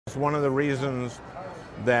It's one of the reasons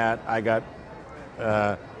that I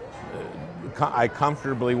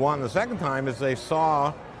comfortably won the second time is they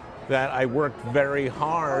saw that I worked very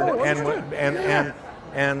hard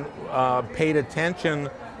and paid attention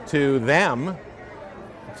to them,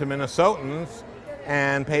 to Minnesotans,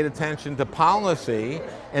 and paid attention to policy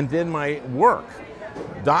and did my work.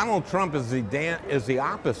 Donald Trump is the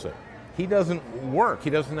opposite. He doesn't work. He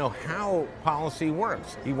doesn't know how policy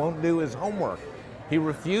works. He won't do his homework. He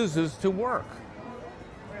refuses to work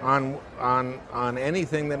on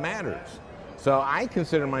anything that matters. So I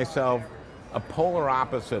consider myself a polar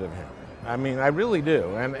opposite of him. I mean, I really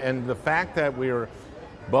do. And the fact that we're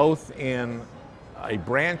both in a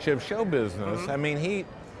branch of show business, I mean, he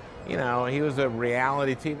was a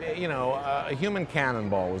reality TV, a human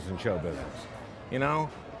cannonball was in show business, a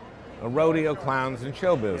rodeo clown's in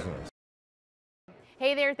show business.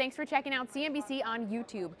 Hey there, thanks for checking out CNBC on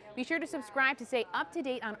YouTube. Be sure to subscribe to stay up to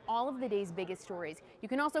date on all of the day's biggest stories. You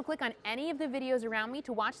can also click on any of the videos around me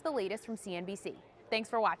to watch the latest from CNBC. Thanks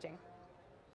for watching.